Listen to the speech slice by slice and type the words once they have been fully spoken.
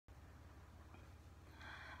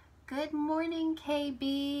Good morning,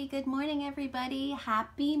 KB. Good morning, everybody.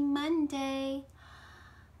 Happy Monday.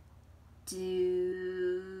 Do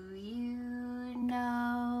you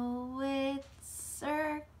know it's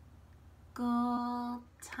circle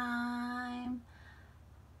time?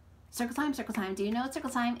 Circle time, circle time. Do you know it's circle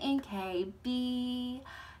time in KB?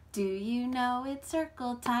 Do you know it's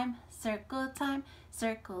circle time? Circle time,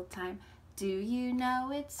 circle time. Do you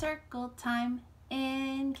know it's circle time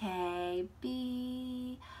in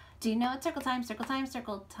KB? Do you know it's circle time, circle time,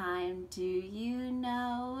 circle time? Do you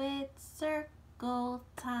know it's circle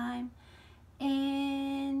time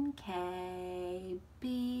in KB?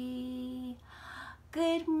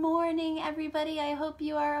 Good morning, everybody. I hope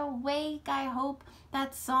you are awake. I hope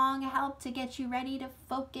that song helped to get you ready to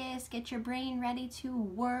focus, get your brain ready to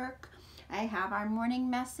work. I have our morning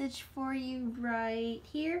message for you right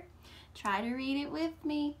here. Try to read it with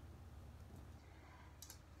me.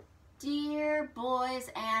 Dear boys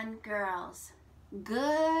and girls,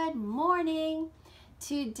 good morning.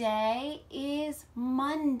 Today is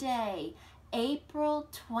Monday, April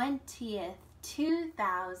 20th,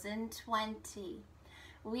 2020.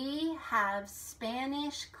 We have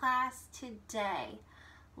Spanish class today.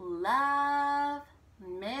 Love,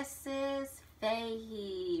 Mrs.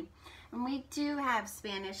 Fahey. And we do have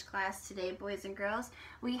Spanish class today, boys and girls.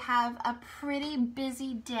 We have a pretty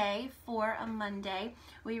busy day for a Monday.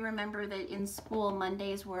 We remember that in school,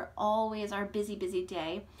 Mondays were always our busy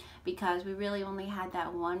day because we really only had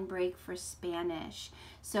that one break for Spanish.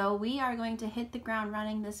 So we are going to hit the ground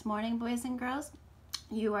running this morning, boys and girls.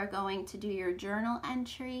 You are going to do your journal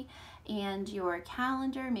entry and your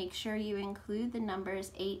calendar. Make sure you include the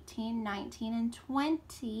numbers 18, 19, and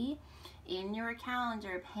 20 in your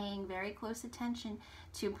calendar, paying very close attention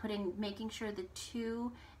to making sure the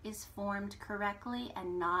 2 is formed correctly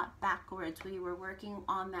and not backwards. We were working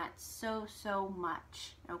on that so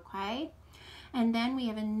much, okay? And then we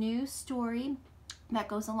have a new story that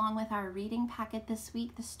goes along with our reading packet this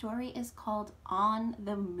week. The story is called On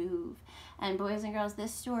the Move. And boys and girls,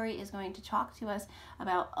 this story is going to talk to us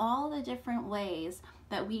about all the different ways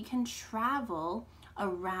that we can travel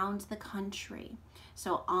around the country.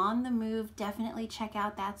 So On the Move, definitely check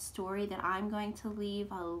out that story that I'm going to leave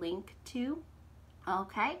a link to.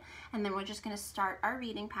 Okay, and then we're just going to start our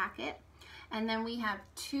reading packet. And then we have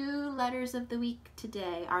 2 letters of the week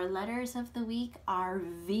today. Our letters of the week are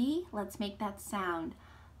V. Let's make that sound.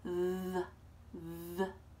 V, V,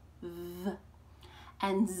 V.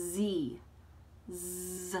 And Z.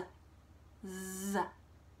 Z, Z,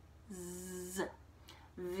 Z.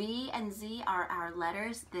 V and Z are our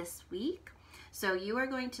letters this week. So you are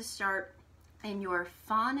going to start in your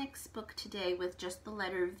phonics book today with just the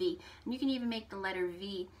letter V. And you can even make the letter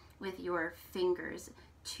V with your fingers.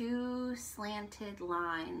 2 slanted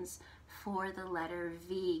lines for the letter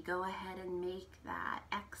V. Go ahead and make that.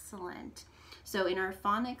 Excellent. So in our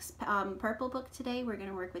phonics purple book today, we're going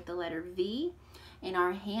to work with the letter V. In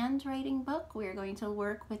our handwriting book, we're going to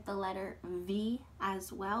work with the letter V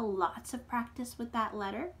as well. Lots of practice with that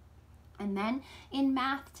letter. And then in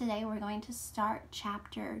math today, we're going to start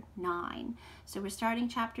chapter 9. So we're starting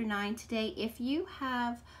chapter 9 today. If you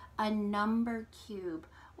have a number cube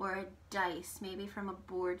or a dice, maybe from a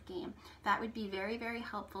board game, that would be very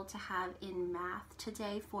helpful to have in math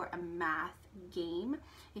today for a math game.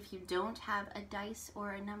 If you don't have a dice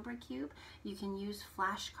or a number cube, you can use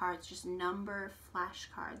flashcards, just number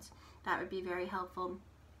flashcards. That would be very helpful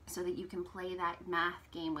so that you can play that math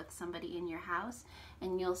game with somebody in your house,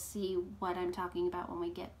 and you'll see what I'm talking about when we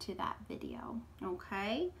get to that video,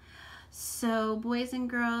 okay? So boys and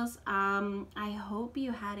girls, I hope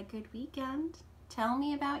you had a good weekend. Tell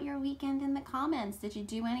me about your weekend in the comments. Did you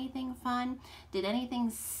do anything fun? Did anything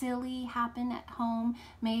silly happen at home?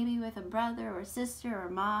 Maybe with a brother or sister or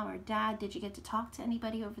mom or dad? Did you get to talk to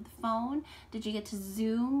anybody over the phone? Did you get to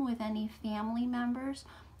Zoom with any family members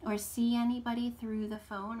or see anybody through the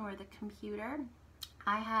phone or the computer?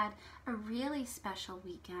 I had a really special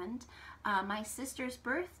weekend. My sister's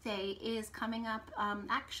birthday is coming up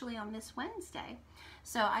actually on this Wednesday.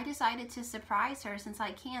 So I decided to surprise her. Since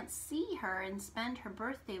I can't see her and spend her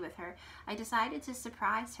birthday with her, I decided to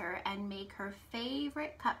surprise her and make her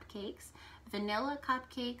favorite cupcakes, vanilla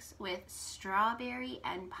cupcakes with strawberry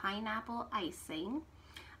and pineapple icing.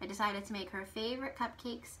 I decided to make her favorite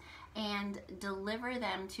cupcakes and deliver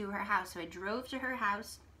them to her house. So I drove to her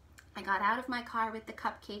house. I got out of my car with the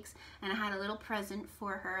cupcakes and I had a little present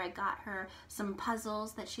for her. I got her some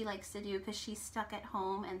puzzles that she likes to do because she's stuck at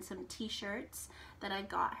home, and some t-shirts that I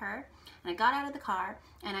got her. And I got out of the car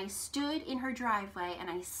and I stood in her driveway and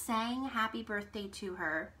I sang happy birthday to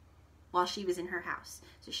her while she was in her house.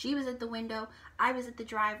 So she was at the window, I was at the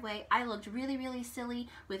driveway. I looked really, really silly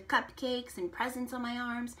with cupcakes and presents on my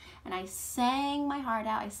arms, and I sang my heart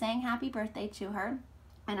out. I sang happy birthday to her,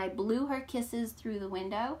 and I blew her kisses through the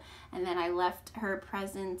window, and then I left her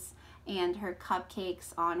presents and her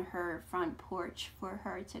cupcakes on her front porch for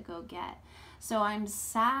her to go get. So I'm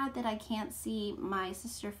sad that I can't see my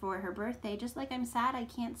sister for her birthday, just like I'm sad I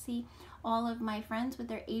can't see all of my friends with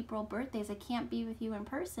their April birthdays. I can't be with you in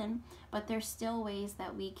person, but there's still ways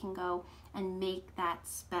that we can go and make that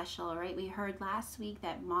special, right? We heard last week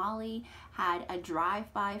that Molly had a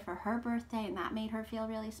drive-by for her birthday, and that made her feel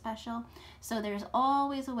really special. So there's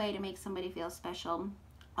always a way to make somebody feel special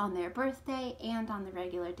on their birthday and on the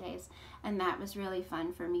regular days, and that was really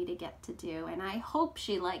fun for me to get to do, and I hope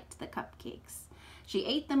she liked the cupcakes. She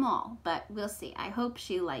ate them all, but we'll see. I hope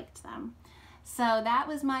she liked them. So that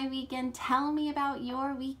was my weekend. Tell me about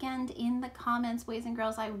your weekend in the comments, boys and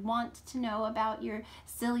girls. I want to know about your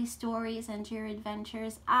silly stories and your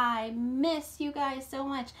adventures. I miss you guys so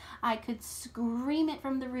much. I could scream it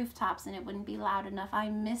from the rooftops and it wouldn't be loud enough. I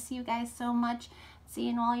miss you guys so much,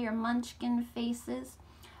 seeing all your munchkin faces.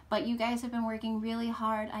 But you guys have been working really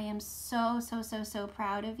hard. I am so, so, so, so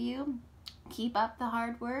proud of you. Keep up the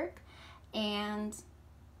hard work, and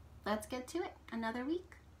let's get to it. Another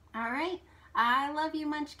week. All right. I love you,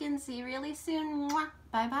 munchkins. See you really soon. Mwah.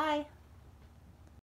 Bye-bye.